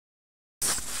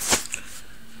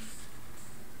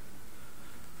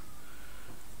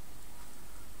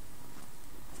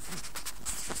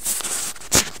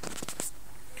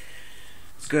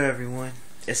good, everyone?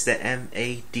 It's the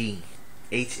MADHATTER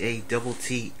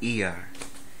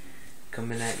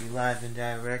coming at you live and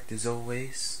direct as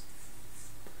always.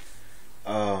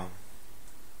 I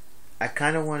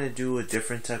kind of want to do a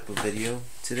different type of video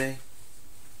today.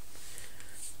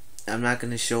 I'm not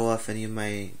going to show off any of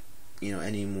my,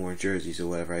 any more jerseys or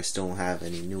whatever. I still don't have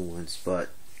any new ones, but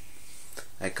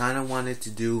I kind of wanted to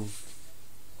do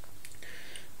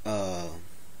a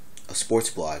sports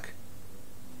blog,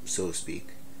 so to speak.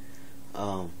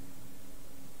 I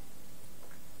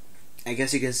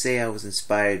guess you can say I was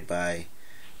inspired by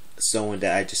someone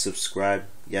that I just subscribed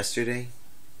yesterday,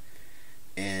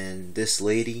 and this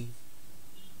lady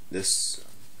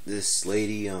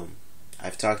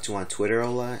I've talked to on Twitter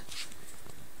a lot,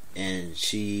 and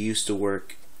she used to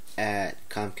work at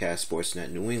Comcast Sportsnet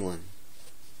New England,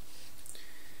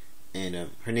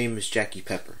 and her name is Jackie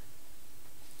Pepper.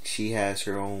 She has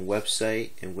her own website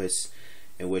in which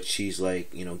she's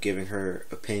like, giving her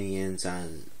opinions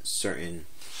on certain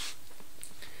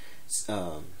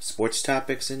sports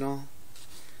topics and all.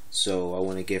 So I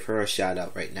want to give her a shout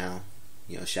out right now.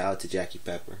 Shout out to Jackie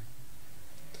Pepper.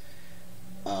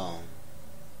 And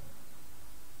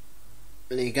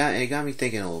it got me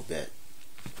thinking a little bit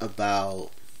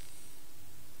about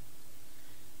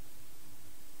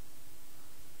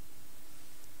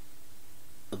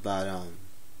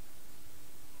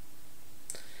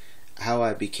how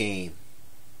I became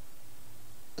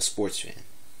a sports fan.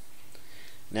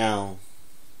 Now,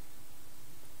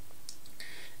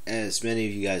 as many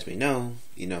of you guys may know,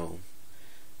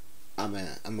 I'm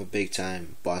a big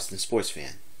time Boston sports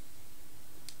fan.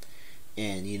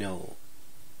 And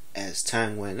as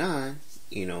time went on,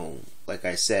 like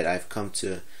I said, I've come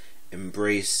to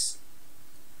embrace,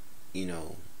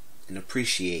 and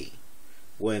appreciate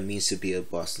what it means to be a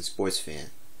Boston sports fan.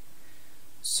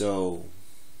 So,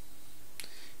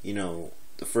 the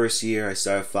first year I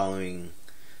started following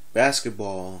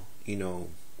basketball, the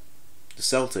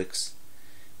Celtics,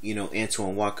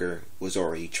 Antoine Walker was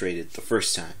already traded the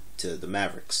first time to the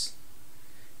Mavericks.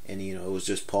 And, it was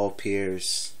just Paul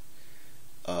Pierce.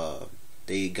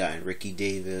 They got Ricky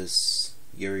Davis,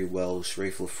 Yuri Welsh,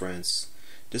 Raef LaFrentz,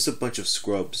 just a bunch of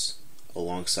scrubs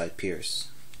alongside Pierce.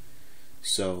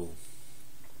 So,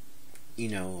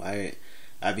 I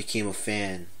became a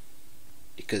fan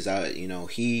because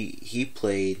he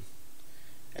played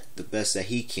at the best that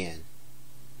he can,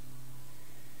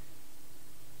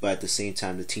 but at the same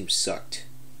time the team sucked.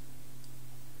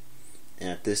 And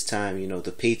at this time,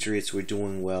 the Patriots were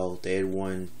doing well. They had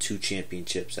won 2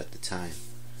 championships at the time,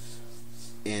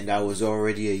 and I was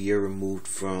already a year removed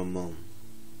from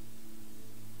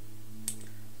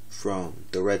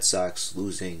the Red Sox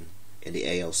losing in the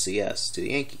ALCS to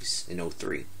the Yankees in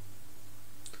 2003.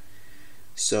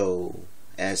 So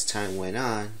as time went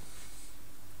on,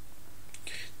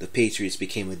 the Patriots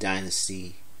became a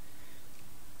dynasty.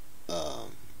 The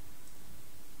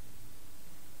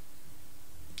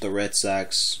Red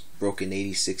Sox broke an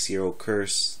 86-year-old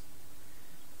curse.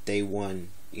 They won,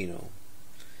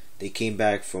 they came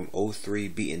back from 2003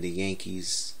 beating the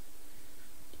Yankees.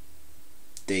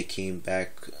 They came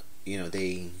back,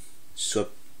 they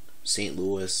swept St.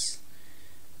 Louis.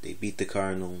 They beat the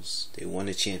Cardinals. They won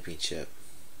a championship.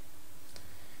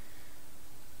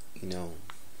 And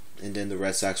then the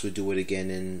Red Sox would do it again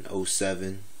in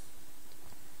 2007.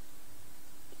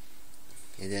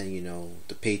 And then,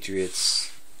 the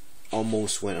Patriots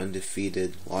almost went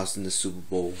undefeated, lost in the Super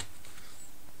Bowl.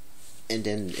 And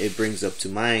then it brings up to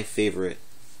my favorite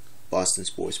Boston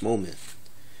sports moment,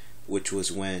 which was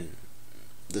when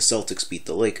the Celtics beat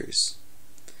the Lakers.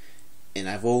 And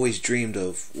I've always dreamed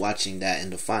of watching that in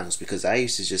the finals because I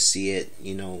used to just see it,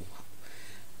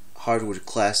 Hardwood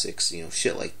Classics,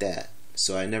 shit like that.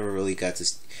 So I never really got to.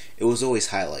 It was always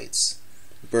highlights.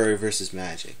 Bird versus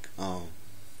Magic.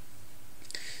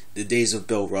 The days of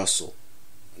Bill Russell.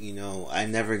 I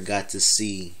never got to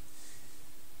see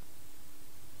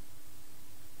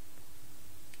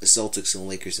the Celtics and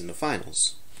Lakers in the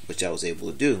finals, which I was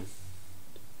able to do.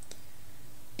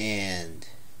 And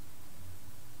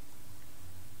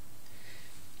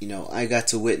I got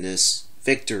to witness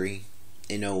victory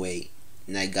in 2008,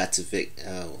 and I got to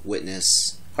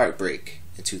witness heartbreak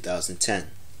in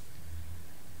 2010.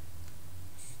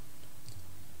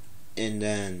 And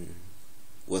then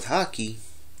with hockey,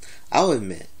 I'll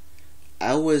admit,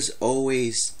 I was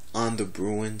always on the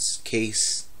Bruins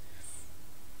case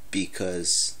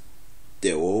because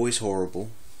they were always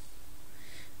horrible.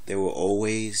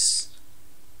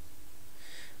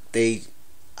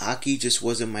 Hockey just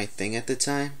wasn't my thing at the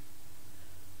time.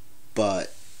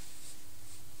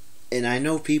 And I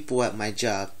know people at my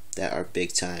job that are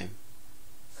big time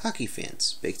hockey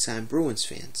fans, big time Bruins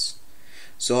fans.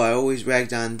 So I always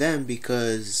ragged on them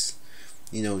because,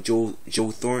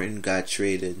 Joe Thornton got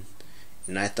traded,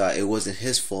 and I thought it wasn't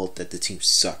his fault that the team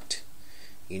sucked,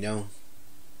 And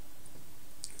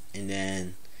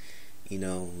then,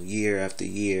 year after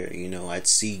year, I'd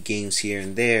see games here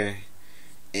and there,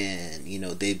 and,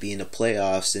 they'd be in the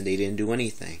playoffs and they didn't do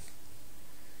anything.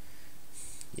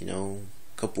 A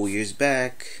couple years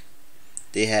back,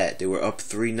 they were up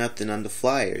 3-0 on the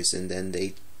Flyers, and then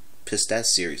they pissed that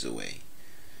series away.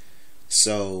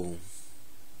 So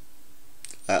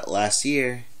last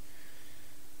year,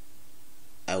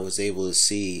 I was able to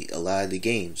see a lot of the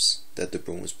games that the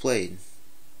Bruins played,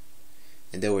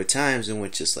 and there were times in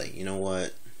which it's like, you know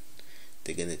what,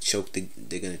 they're gonna choke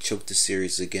the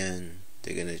series again.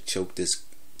 They're gonna choke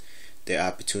their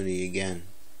opportunity again.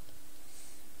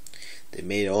 They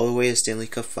made it all the way to Stanley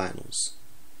Cup Finals.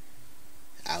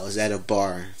 I was at a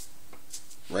bar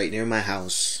right near my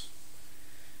house,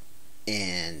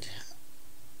 and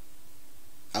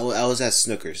I was at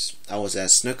Snookers. I was at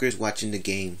Snookers watching the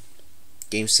game,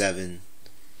 Game 7.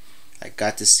 I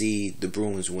got to see the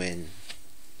Bruins win,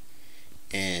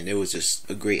 and it was just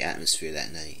a great atmosphere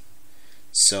that night.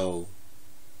 So,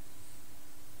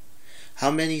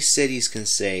 how many cities can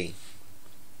say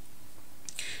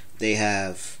they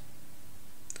have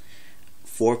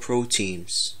 4 pro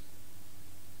teams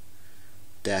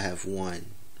that have won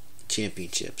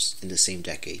championships in the same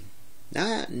decade?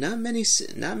 Not many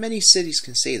cities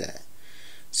can say that.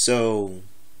 So,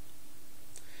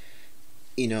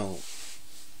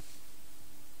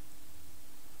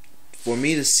 for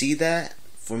me to see that,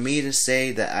 for me to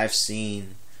say that I've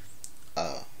seen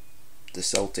the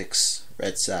Celtics,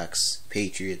 Red Sox,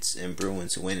 Patriots, and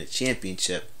Bruins win a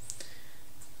championship,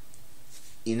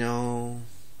 it's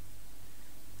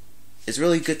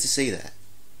really good to say that,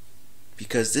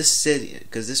 because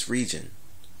this region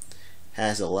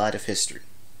has a lot of history.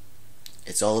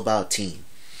 It's all about team.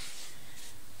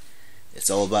 It's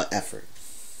all about effort.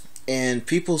 And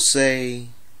people say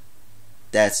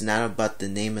that's not about the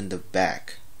name in the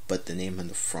back, but the name in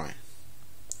the front.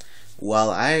 While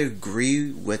I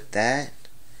agree with that,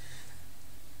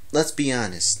 let's be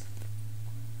honest.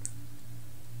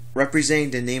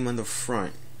 Representing the name on the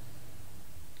front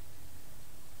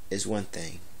is one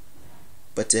thing,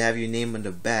 but to have your name on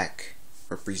the back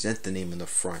represent the name on the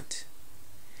front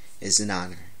is an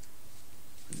honor.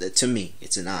 To me,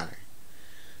 it's an honor.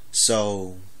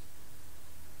 So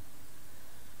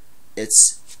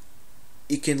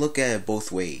you can look at it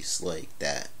both ways like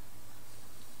that.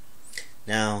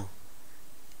 Now,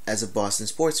 as a Boston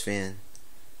sports fan,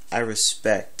 I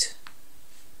respect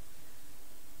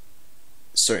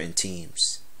certain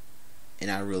teams,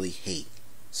 and I really hate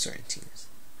certain teams.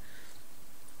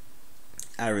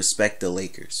 I respect the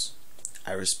Lakers.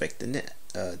 I respect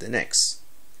the Knicks.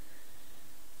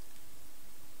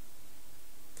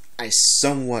 I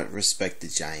somewhat respect the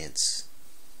Giants.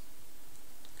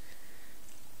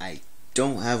 I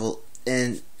don't have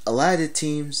and a lot of the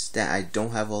teams that I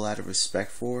don't have a lot of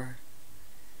respect for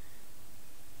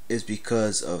is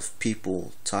because of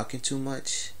people talking too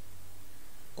much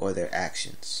or their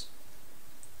actions.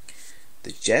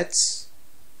 The Jets,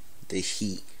 the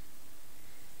Heat,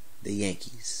 the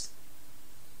Yankees.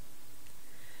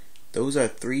 Those are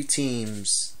 3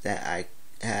 teams that I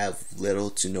have little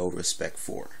to no respect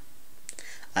for.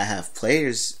 I have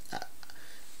players.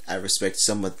 I respect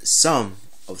some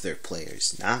of their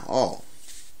players, not all.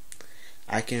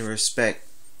 I can respect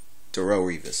Darrelle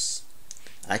Revis.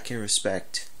 I can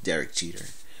respect Derek Jeter.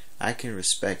 I can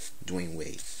respect Dwayne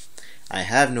Wade. I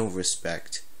have no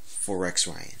respect for Rex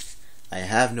Ryan. I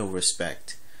have no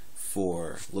respect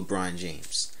for LeBron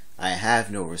James. I have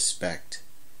no respect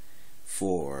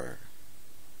for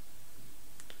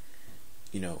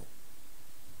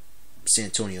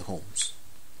Santonio Holmes.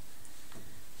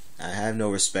 I have no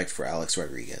respect for Alex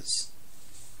Rodriguez.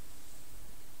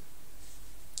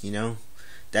 And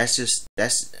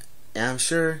I'm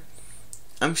sure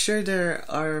there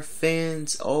are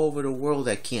fans all over the world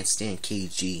that can't stand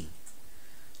KG.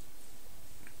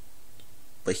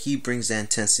 But he brings that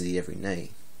intensity every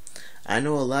night. I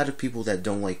know a lot of people that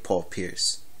don't like Paul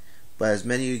Pierce. But as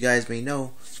many of you guys may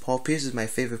know, Paul Pierce is my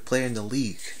favorite player in the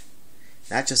league.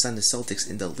 Not just on the Celtics,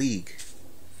 in the league.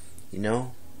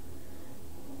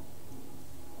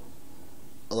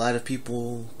 A lot of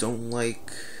people don't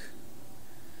like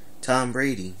Tom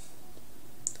Brady.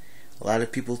 A lot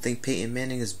of people think Peyton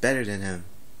Manning is better than him.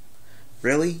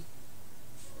 Really?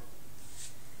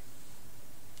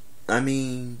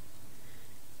 And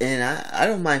I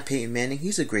don't mind Peyton Manning.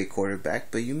 He's a great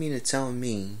quarterback, but you mean to tell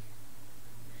me...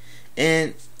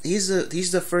 And he's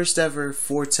the first ever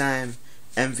 4-time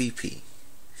MVP.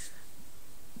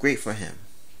 Great for him.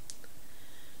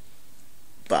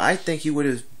 But I think he would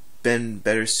have been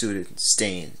better suited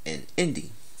staying in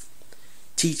Indy,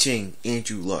 teaching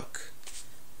Andrew Luck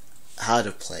how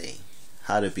to play,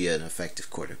 how to be an effective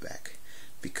quarterback.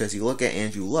 Because you look at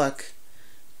Andrew Luck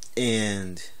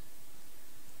and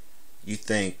you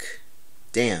think,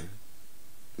 damn,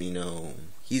 you know,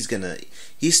 he's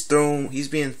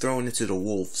being thrown into the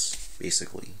wolves,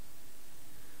 basically.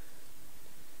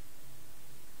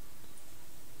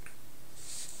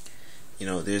 You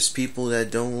know, there's people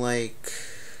that didn't like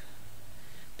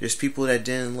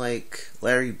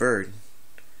Larry Bird.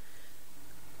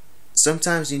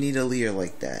 Sometimes you need a leader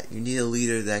like that. You need a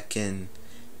leader that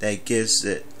gives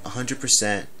it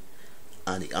 100%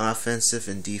 on the offensive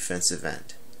and defensive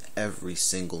end every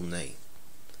single night.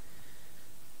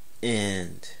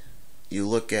 And you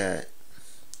look at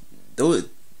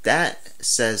that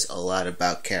says a lot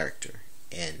about character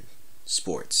in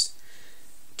sports.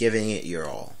 Giving it your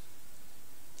all.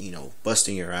 You know,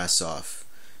 busting your ass off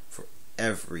for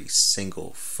every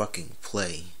single fucking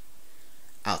play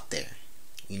out there.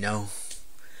 You know?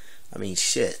 I mean,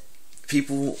 shit.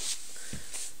 People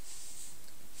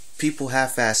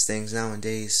half-ass things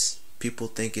nowadays. People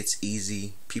think it's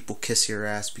easy. People kiss your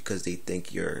ass because they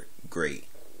think you're great.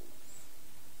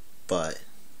 But,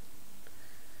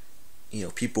 you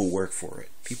know, people work for it.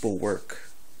 People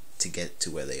work to get to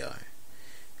where they are.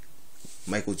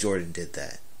 Michael Jordan did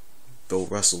that. Bill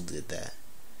Russell did that.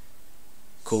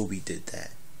 Kobe did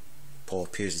that. Paul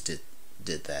Pierce did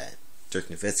that. Dirk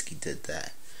Nowitzki did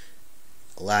that.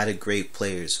 A lot of great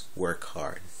players work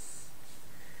hard.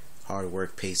 Hard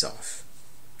work pays off.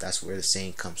 That's where the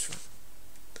saying comes from.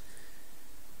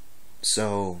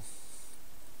 So,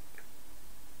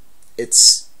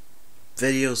 it's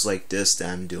videos like this that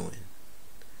I'm doing,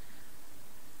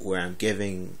 where I'm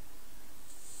giving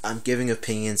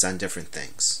opinions on different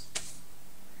things.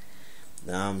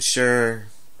 Now I'm sure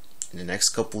in the next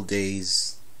couple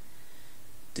days,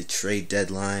 the trade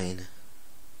deadline,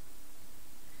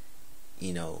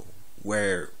 you know,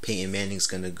 where Peyton Manning's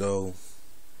gonna go,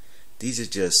 these are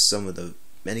just some of the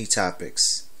many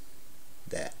topics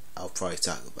that I'll probably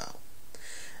talk about.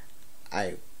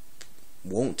 I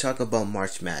won't talk about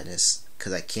March Madness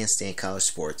because I can't stand college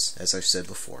sports, as I've said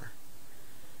before.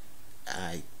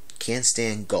 I can't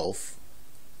stand golf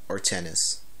or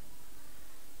tennis.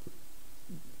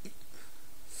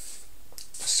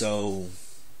 So,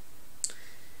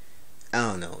 I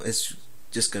don't know. It's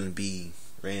just gonna be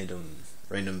random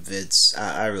vids.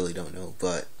 I really don't know,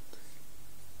 but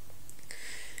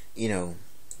you know,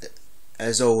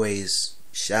 as always,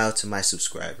 shout out to my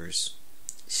subscribers.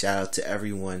 Shout out to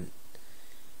everyone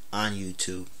on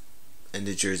YouTube, in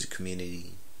the Jersey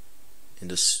community, in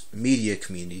the media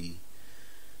community.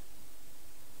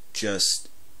 Just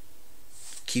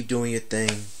keep doing your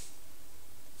thing.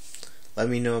 Let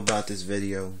me know about this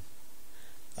video.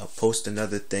 I'll post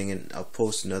another thing, and I'll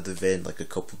post another vid in like a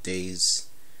couple days.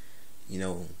 You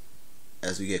know,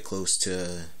 as we get close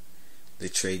to the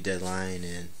trade deadline,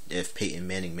 and if Peyton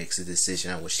Manning makes a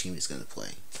decision on which team he's going to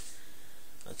play.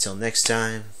 Until next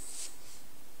time,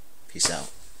 peace out.